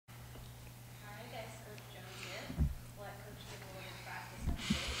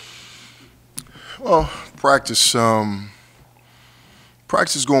Well, practice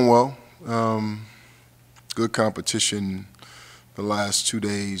is going well. Good competition the last 2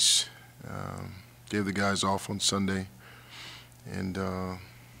 days. Gave the guys off on Sunday, and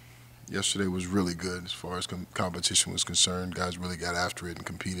yesterday was really good as far as competition was concerned. Guys really got after it and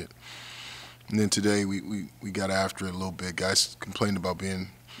competed. And then today we got after it a little bit. Guys complained about being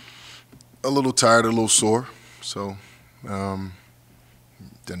a little tired, a little sore. So doesn't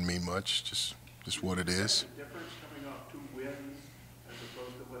mean much. Just what it is. Difference coming off 2 wins as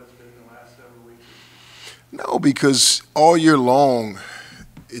opposed to what it's been the last several weeks? No, because all year long,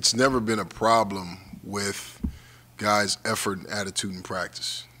 it's never been a problem with guys' effort and attitude in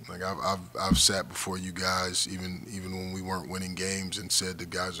practice. Like I've sat before you guys, even when we weren't winning games, and said the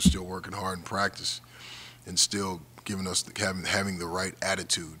guys are still working hard in practice and still giving us having the right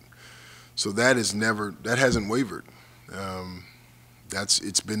attitude. So that hasn't wavered.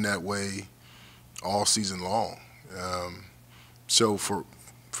 It's been that way all season long. So for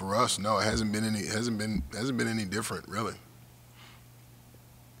us, no, it hasn't been any different really.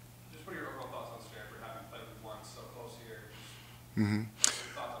 Just what are your overall thoughts on Stanford having played with one so close here? Mm-hmm.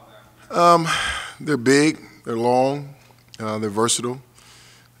 Thoughts on them? They're big, they're long, they're versatile.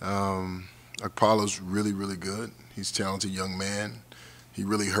 Akpala's really, really good. He's a talented young man. He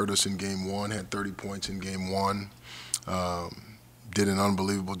really hurt us in game 1, had 30 points in game 1. Did an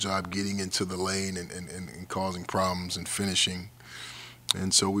unbelievable job getting into the lane and causing problems and finishing.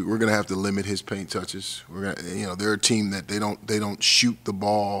 And so we're going to have to limit his paint touches. They're a team that they don't shoot the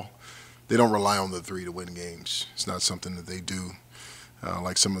ball. They don't rely on the 3 to win games. It's not something that they do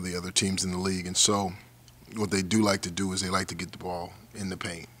like some of the other teams in the league. And so what they do like to do is they like to get the ball in the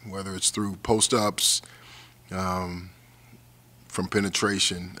paint, whether it's through post-ups, from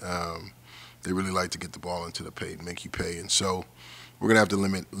penetration. They really like to get the ball into the paint and make you pay. And so we're going to have to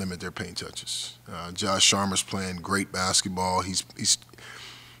limit their paint touches. Josh Sharmer's playing great basketball. He's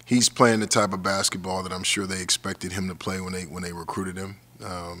playing the type of basketball that I'm sure they expected him to play when they recruited him.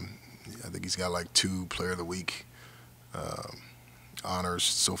 I think he's got like 2 Player of the Week honors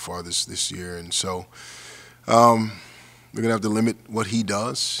so far this year, and so we're going to have to limit what he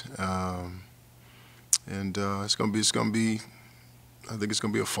does. And it's going to be. I think it's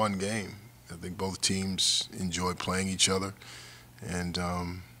going to be a fun game. I think both teams enjoy playing each other, and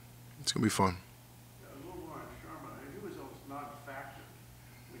it's going to be fun. A little more on Sharma. He was almost not a factor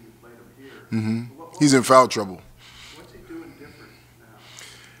when you played him here. Mm-hmm. He's in foul trouble. What's he doing different now?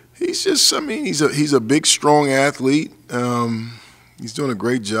 He's just, he's a big, strong athlete. He's doing a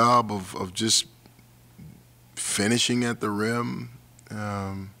great job of just finishing at the rim.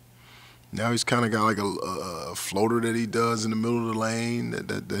 Now he's kind of got like a floater that he does in the middle of the lane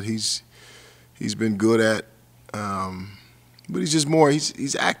that he's been good at. But he's just more.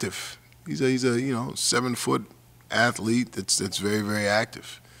 He's active. He's a 7-foot athlete that's very, very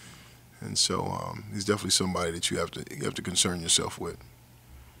active, and so he's definitely somebody that you have to concern yourself with.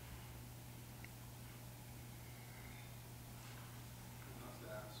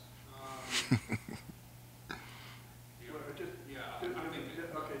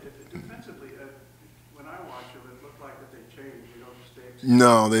 Defensively, when I watch him, it looked like that they changed. You don't stay.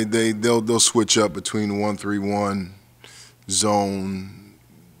 No, they'll switch up between the 1-3-1 zone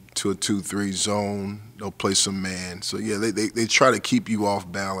to a 2-3 zone. They'll play some man. So yeah, they try to keep you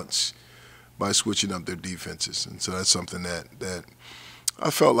off balance by switching up their defenses, and so that's something that I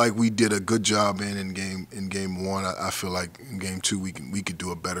felt like we did a good job in game 1. I feel like in game 2 we could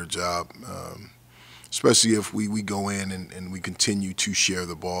do a better job. Especially if we go in and we continue to share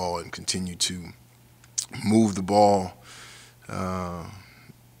the ball and continue to move the ball. I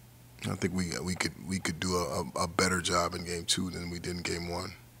think we could do a better job in game 2 than we did in game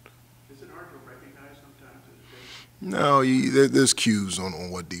 1. Is it hard to recognize sometimes? No, there's cues on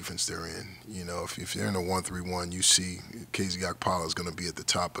what defense they're in. If they're in a 1-3-1, you see KZ Akpala is going to be at the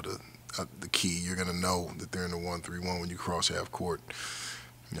top of the key. You're going to know that they're in a 1-3-1 when you cross half court.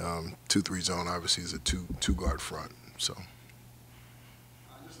 2-3 zone obviously is a two guard front. So.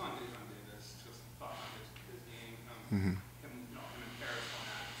 Just on Davis, just thoughts on his game, Mm-hmm. him in Paris on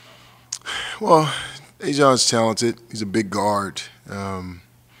that and stuff. Well, Dejan's talented. He's a big guard.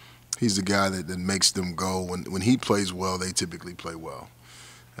 He's the guy that makes them go. When he plays well, they typically play well.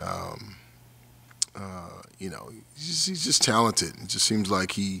 He's just talented. It just seems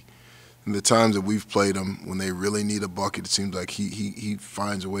like in the times that we've played him, when they really need a bucket, it seems like he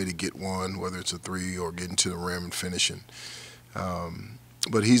finds a way to get one, whether it's a 3 or getting to the rim and finishing.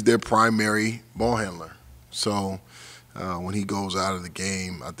 But he's their primary ball handler. So when he goes out of the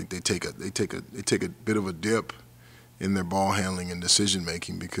game, I think they take a bit of a dip in their ball handling and decision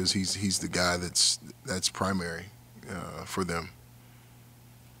making, because he's the guy that's primary for them.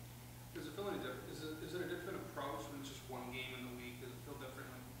 Does it feel any different? Is it a different approach when it's just one game in the week? Does it feel different?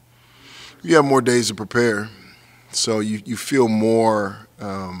 You have more days to prepare, so you feel more.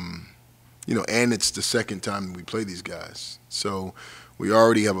 And it's the second time we play these guys, so we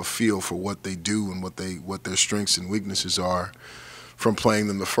already have a feel for what they do and what their strengths and weaknesses are from playing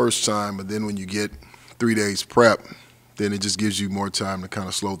them the first time. But then when you get 3 days prep, then it just gives you more time to kind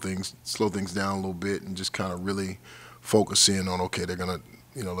of slow things down a little bit and just kind of really focus in on, okay, they're gonna,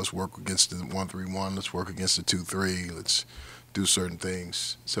 let's work against the 1-3-1, let's work against the 2-3, let's do certain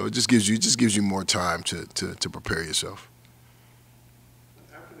things. So it just gives you more time to prepare yourself.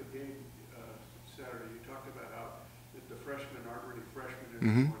 After the game Saturday, you talked about how the freshmen aren't really freshmen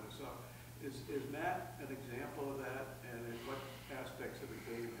Mm-hmm. anymore. Is Matt an example of that, and in what aspects of the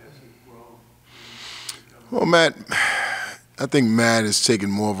game has he grown? Well, I think Matt has taken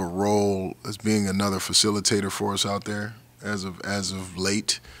more of a role as being another facilitator for us out there as of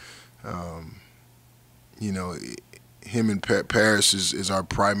late. Him and Paris is our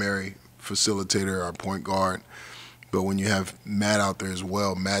primary facilitator, our point guard. But when you have Matt out there as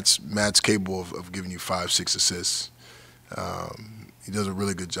well, Matt's capable of giving you 5-6 assists. He does a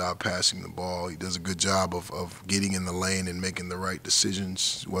really good job passing the ball. He does a good job of getting in the lane and making the right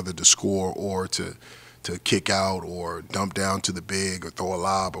decisions, whether to score or to kick out or dump down to the big or throw a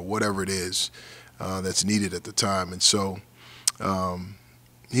lob or whatever it is that's needed at the time. And so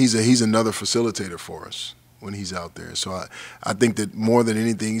he's another facilitator for us when he's out there. So I think that more than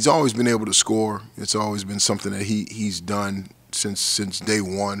anything, he's always been able to score. It's always been something that he's done since day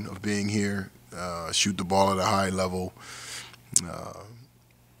one of being here. Shoot the ball at a high level,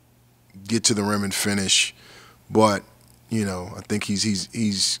 get to the rim and finish. But I think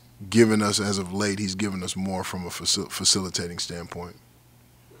he's given us, as of late, he's given us more from a facilitating standpoint.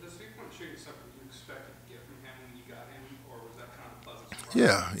 Was the 3-point shooting something you expected to get from him when you got him, or was that kind of a pleasant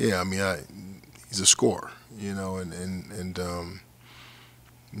surprise? Yeah. I mean, he's a scorer, and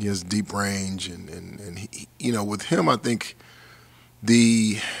he has deep range, and he, with him, I think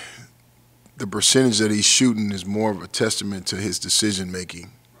the percentage that he's shooting is more of a testament to his decision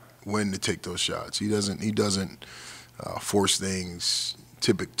making when to take those shots. He doesn't force things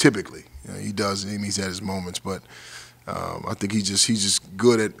typically. He does, and he's had his moments, but I think he's just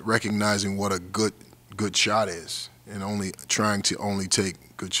good at recognizing what a good shot is, and trying to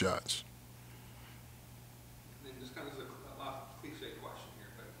take good shots. And then just kind of a last cliche question here,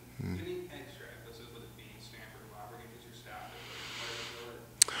 but any extra emphasis with it being Stanford rivalry against your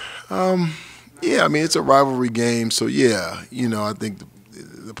staff? Yeah, I mean, it's a rivalry game, so yeah, I think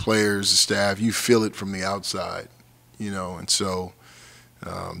the players, the staff, you feel it from the outside, and so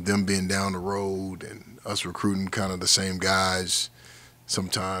them being down the road and us recruiting kind of the same guys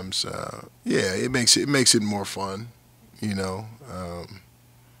sometimes, yeah, it makes it more fun, so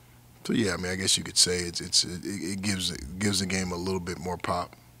yeah, I mean, I guess you could say it gives the game a little bit more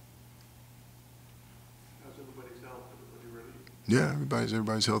pop. How's everybody's health? Everybody ready? Yeah,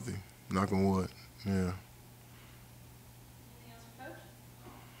 everybody's healthy. Knock on wood. Yeah. Anything else for Coach?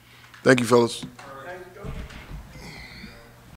 Thank you, fellas. All right.